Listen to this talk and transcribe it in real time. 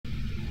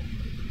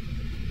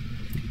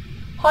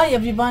Hi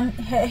everyone,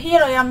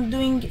 here I am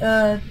doing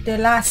the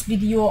last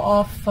video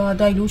of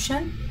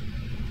dilution,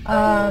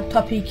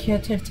 topic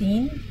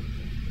 13.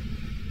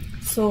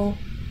 So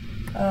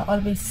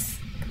always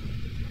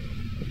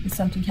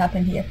something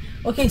happen here.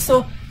 Okay,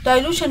 so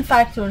dilution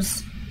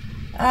factors.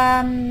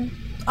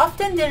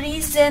 Often the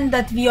reason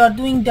that we are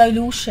doing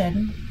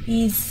dilution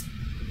is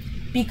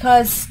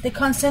because the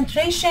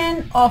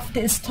concentration of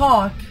the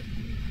stock,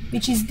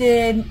 which is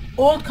the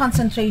old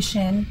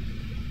concentration,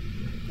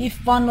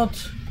 if one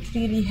not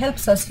really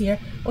helps us here.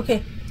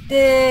 Okay,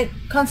 the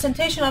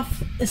concentration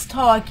of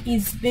stock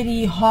is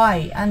very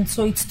high and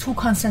so it's too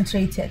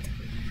concentrated,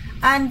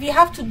 and we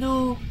have to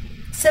do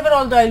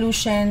several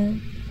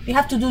dilution. We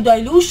have to do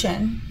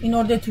dilution in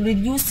order to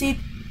reduce it,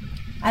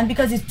 and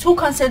because it's too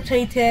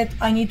concentrated,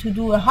 I need to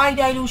do a high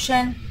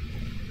dilution.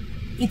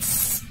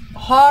 It's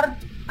hard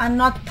and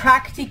not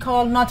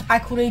practical, not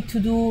accurate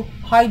to do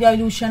high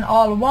dilution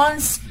all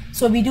once,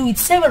 so we do it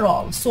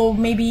several. So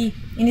maybe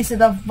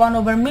instead of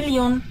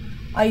 1/million,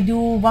 I do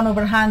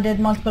 1/100,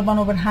 multiple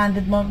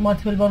 1/100,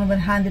 multiple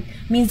 1/100,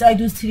 means I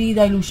do 3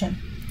 dilution.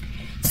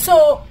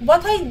 So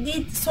what I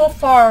did so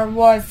far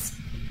was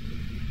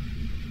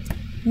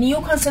new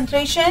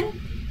concentration.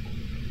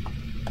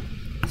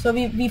 So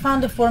we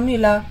found the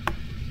formula.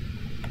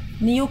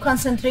 New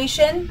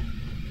concentration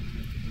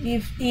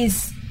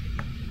is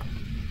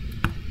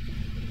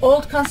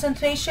old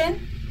concentration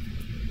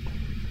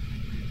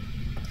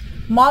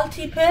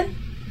multiple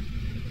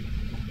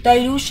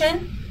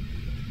dilution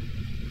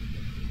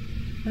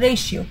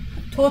ratio,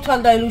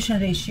 total dilution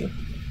ratio,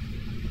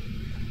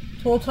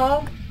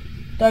 total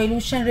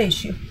dilution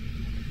ratio.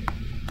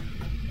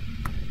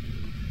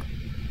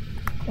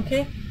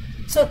 Okay,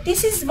 so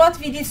this is what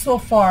we did so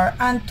far,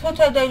 and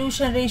total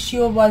dilution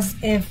ratio was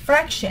a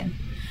fraction.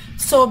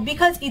 So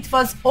because it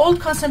was old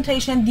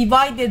concentration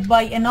divided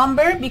by a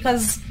number,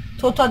 because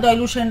total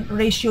dilution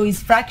ratio is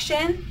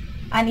fraction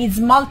and it's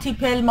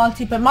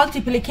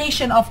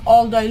multiplication of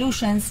all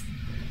dilutions,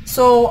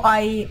 so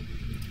I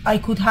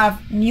could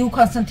have new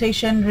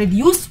concentration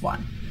reduced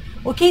one.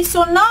 Okay,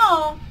 so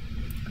now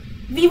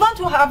we want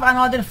to have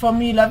another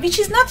formula which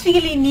is not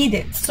really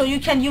needed, so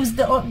you can use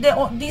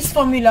this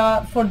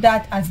formula for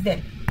that as well.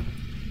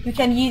 You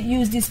can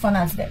use this one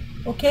as well.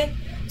 Okay,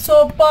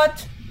 so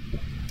but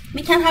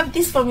we can have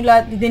this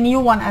formula, the new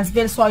one as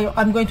well, so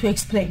I'm going to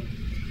explain.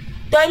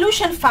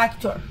 Dilution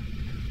factor.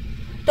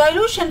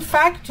 Dilution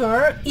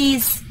factor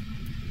is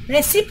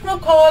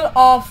reciprocal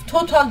of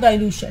total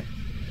dilution.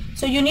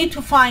 So you need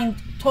to find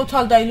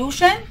total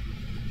dilution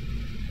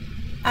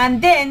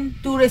and then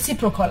do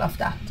reciprocal of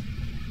that.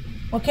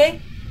 Okay,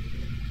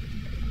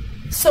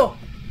 so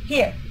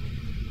here,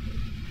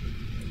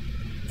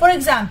 for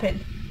example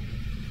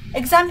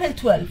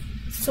 12.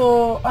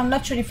 So I'm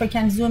not sure if I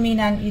can zoom in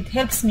and it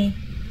helps me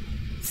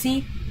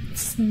see.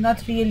 It's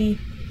not really,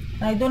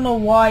 I don't know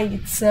why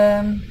it's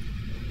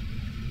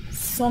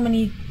so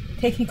many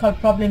technical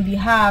problems we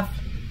have,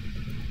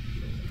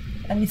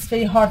 and it's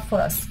very hard for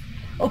us.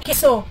 Okay,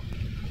 so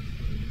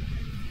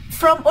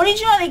from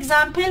original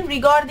example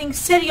regarding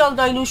serial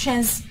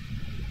dilutions,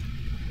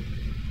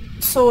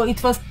 so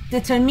it was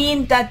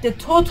determined that the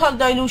total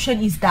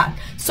dilution is that.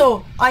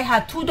 So I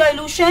had 2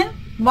 dilution,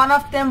 one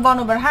of them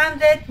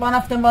 1/100, one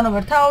of them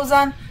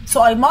 1/1000.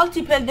 So I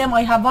multiplied them,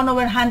 I have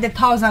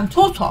 1/100,000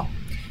 total.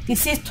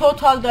 This is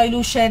total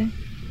dilution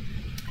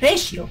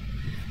ratio.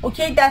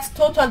 Okay, that's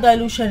total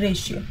dilution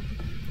ratio.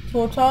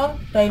 Total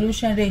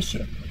dilution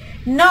ratio.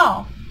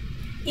 Now,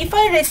 if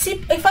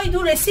I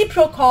do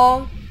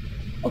reciprocal,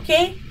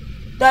 okay,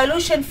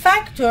 dilution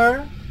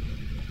factor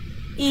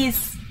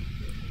is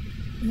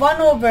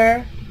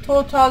 1/,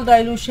 total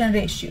dilution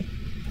ratio.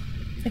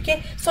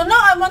 Okay, so now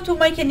I want to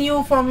make a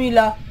new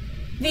formula,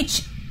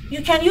 which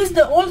you can use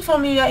the old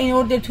formula in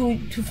order to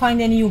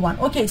find a new one.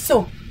 Okay,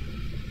 so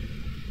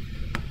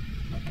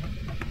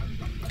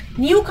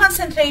new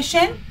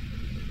concentration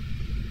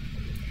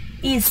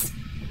is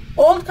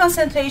old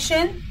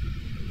concentration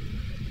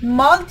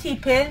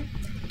multiple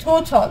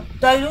total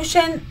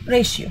dilution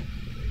ratio.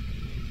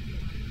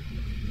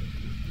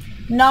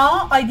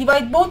 Now I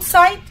divide both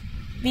sides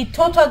with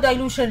total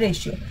dilution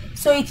ratio.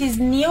 So it is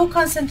new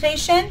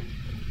concentration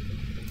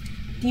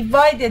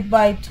divided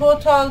by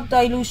total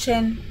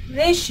dilution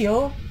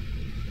ratio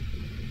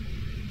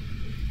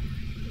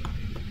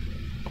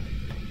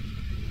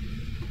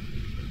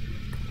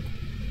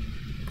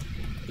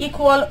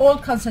equal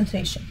old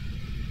concentration.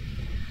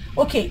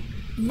 Okay,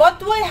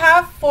 what do I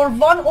have for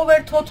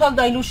 1/, total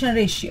dilution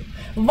ratio?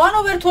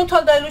 1/,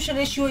 total dilution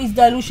ratio is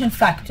dilution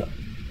factor.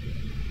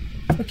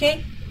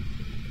 Okay,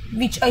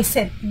 which I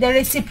said, the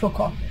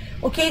reciprocal.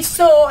 Okay,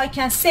 so I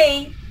can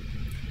say,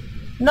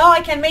 now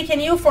I can make a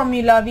new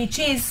formula, which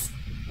is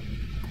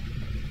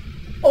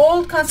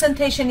old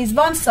concentration is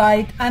one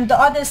side and the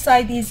other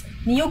side is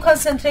new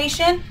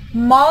concentration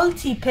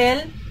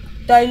multiple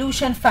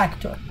dilution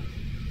factor.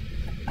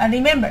 And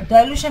remember,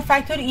 dilution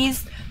factor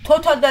is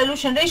total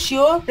dilution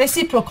ratio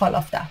reciprocal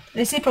of that,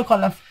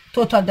 reciprocal of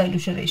total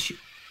dilution ratio.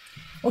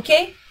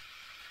 Okay,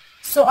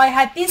 so I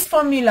had this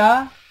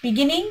formula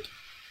beginning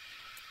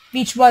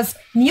which was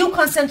new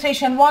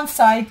concentration one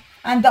side,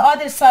 and the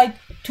other side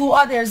two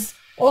others,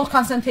 old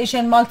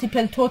concentration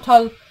multiple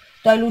total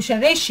dilution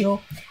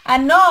ratio.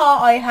 And now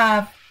I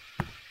have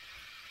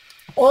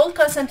old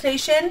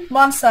concentration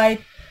one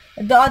side,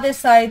 the other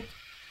side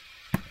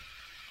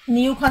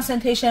new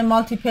concentration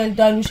multiple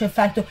dilution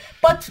factor.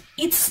 But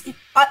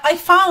I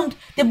found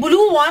the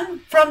blue one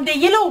from the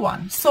yellow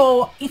one,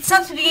 so it's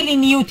not really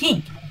new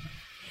thing.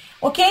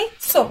 Okay,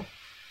 so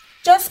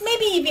just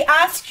maybe we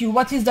ask you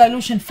what is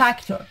dilution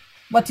factor,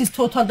 what is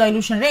total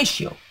dilution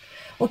ratio.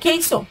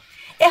 Okay, so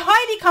a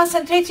highly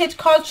concentrated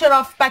culture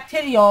of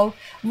bacterial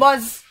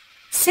was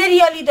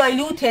serially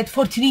diluted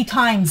for 3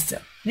 times.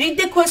 Read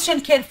the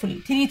question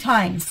carefully, 3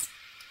 times.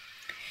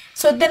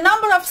 So the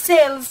number of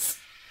cells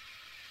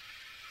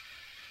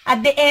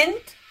at the end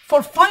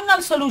for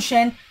final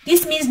solution,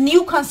 this means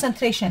new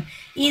concentration,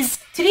 is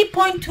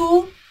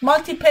 3.2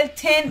 multiple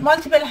 10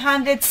 multiple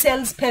 100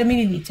 cells per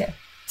milliliter.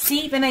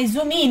 See, when I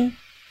zoom in,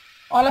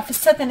 all of a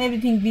sudden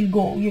everything will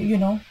go, you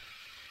know.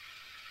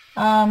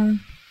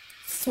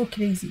 So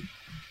crazy.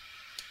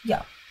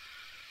 Yeah.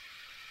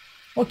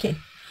 Okay.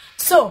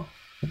 So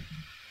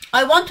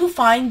I want to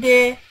find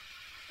the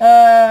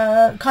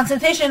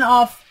concentration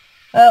of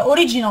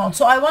original.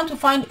 So I want to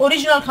find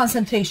original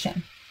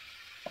concentration,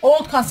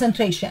 old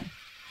concentration.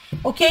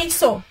 Okay,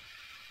 so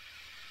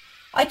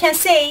I can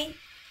say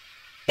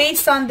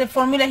based on the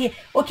formula here.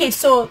 Okay,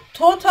 so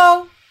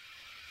total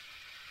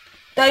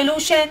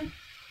dilution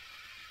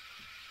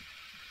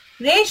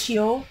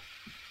ratio,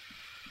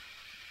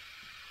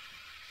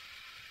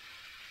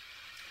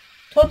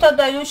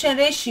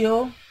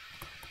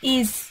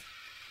 is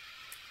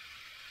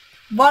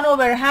 1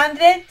 over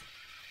 100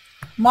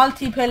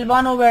 multiple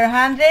 1 over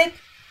 100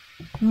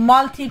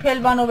 multiple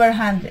 1 over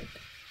 100,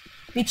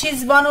 which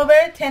is 1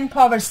 over 10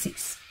 power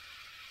 6.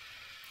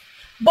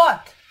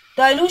 But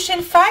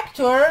dilution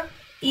factor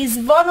is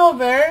 1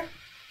 over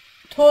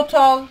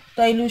total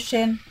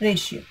dilution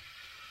ratio,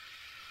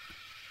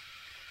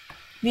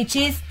 which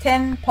is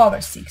 10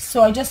 power 6.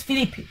 So I just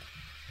flip it.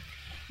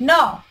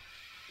 Now,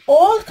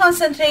 old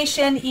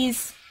concentration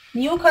is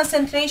new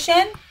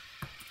concentration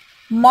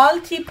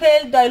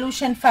multiple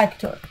dilution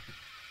factor.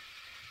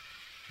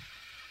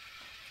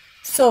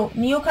 So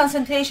new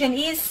concentration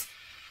is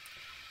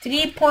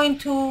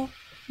 3.2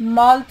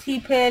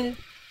 multiple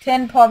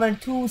 10 power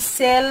 2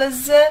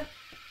 cells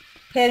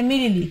per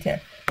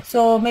milliliter.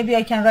 So maybe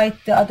I can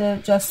write the other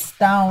just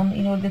down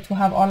in order to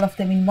have all of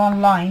them in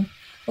one line.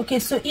 Okay,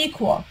 so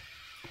equal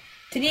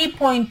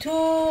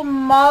 3.2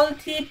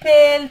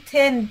 multiple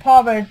 10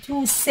 power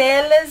 2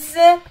 cells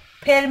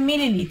per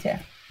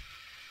milliliter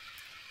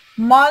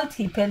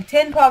multiple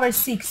 10 power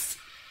 6,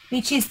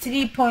 which is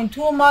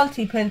 3.2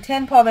 multiple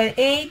 10 power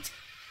 8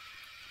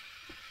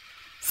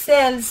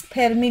 cells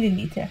per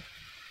milliliter.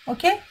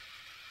 Okay,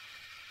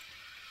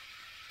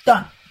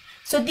 done.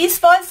 So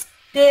this was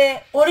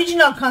the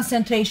original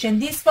concentration.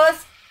 This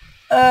was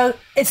a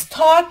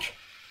stock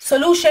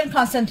solution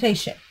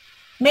concentration.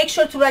 Make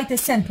sure to write the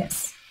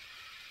sentence.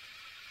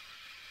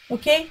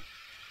 Okay,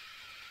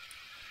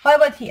 how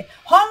about here?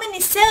 How many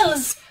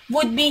cells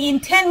would be in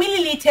 10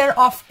 milliliter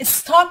of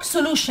stock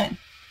solution?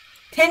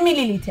 10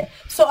 milliliter.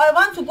 So I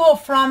want to go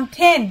from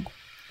 10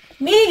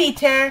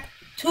 milliliter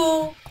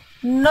to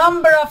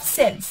number of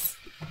cells.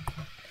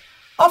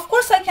 Of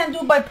course I can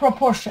do by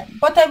proportion,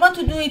 but I want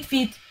to do it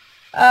with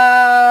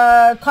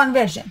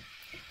conversion.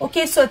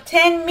 Okay, so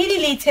 10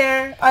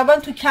 milliliter I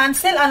want to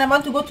cancel, and I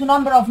want to go to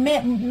number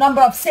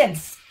of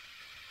cells.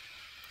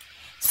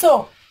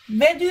 So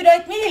where do you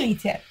write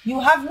milliliter? You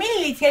have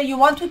milliliter, you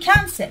want to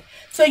cancel.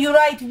 So you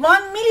write 1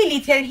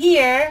 milliliter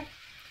here,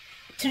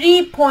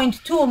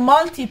 3.2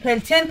 multiple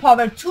 10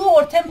 power 2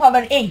 or 10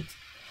 power 8.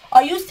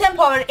 I use 10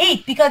 power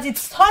 8 because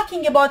it's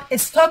talking about a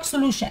stock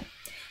solution.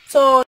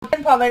 So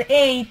 10 power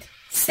 8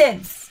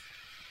 cells.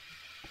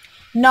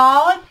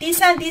 Now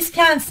this and this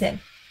cancel.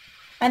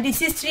 And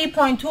this is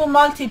 3.2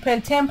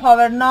 multiple 10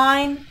 power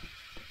 9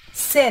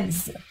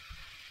 cells.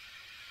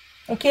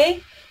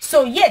 Okay?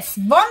 So yes,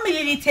 1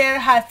 milliliter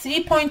has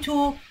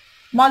 3.2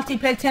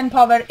 multiple 10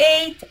 power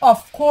 8.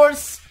 Of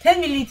course,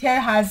 10 milliliter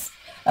has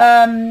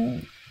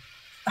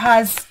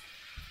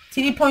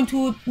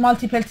 3.2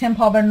 multiple 10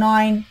 power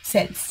 9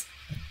 cells.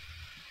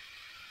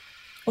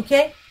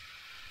 Okay?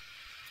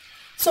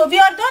 So we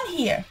are done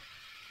here.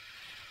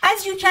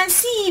 As you can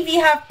see, we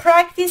have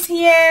practice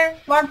here.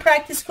 1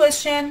 practice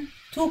question,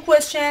 2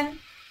 question.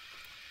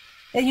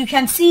 You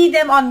can see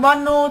them on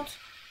OneNote.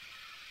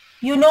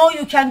 You know,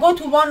 you can go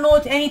to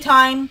OneNote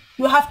anytime.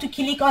 You have to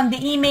click on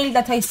the email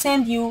that I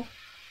send you.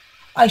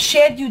 I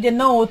shared you the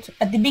note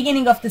at the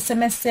beginning of the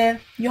semester.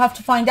 You have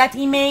to find that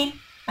email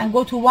and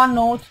go to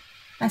OneNote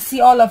and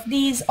see all of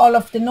these, all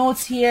of the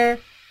notes here,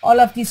 all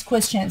of these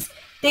questions.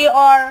 They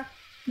are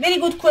very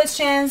good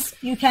questions.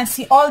 You can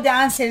see all the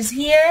answers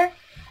here,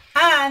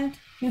 and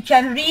you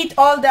can read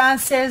all the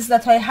answers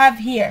that I have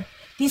here.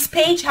 This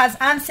page has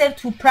answer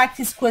to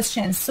practice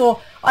questions. So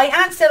I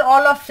answered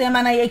all of them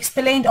and I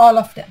explained all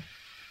of them.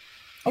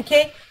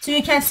 Okay, so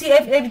you can see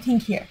everything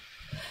here.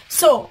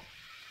 So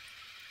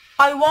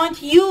I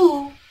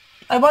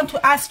want to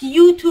ask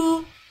you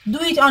to do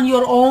it on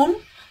your own.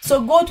 So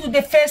go to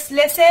the first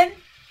lesson,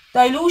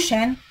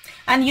 dilution,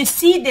 and you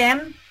see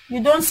them.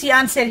 You don't see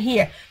answer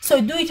here.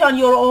 So do it on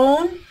your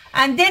own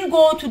and then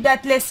go to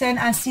that lesson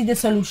and see the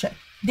solution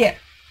there.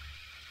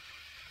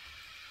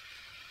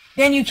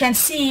 Then you can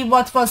see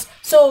what was,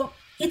 so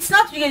it's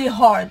not really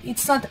hard.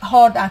 It's not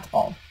hard at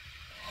all.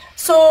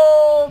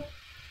 So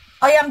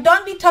I am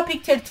done with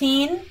topic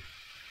 13.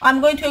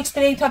 I'm going to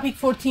explain topic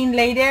 14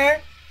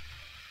 later.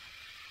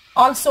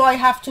 Also, I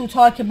have to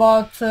talk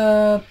about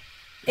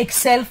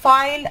Excel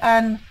file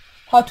and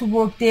how to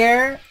work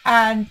there,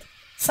 and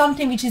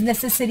something which is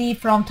necessary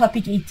from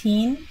topic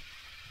 18.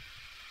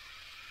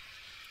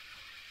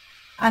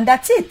 And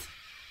that's it.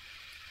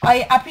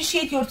 I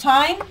appreciate your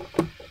time.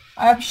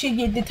 I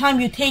appreciate the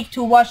time you take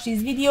to watch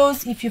these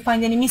videos. If you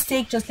find any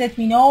mistake, just let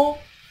me know.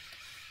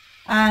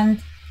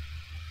 And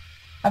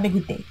have a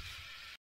good day.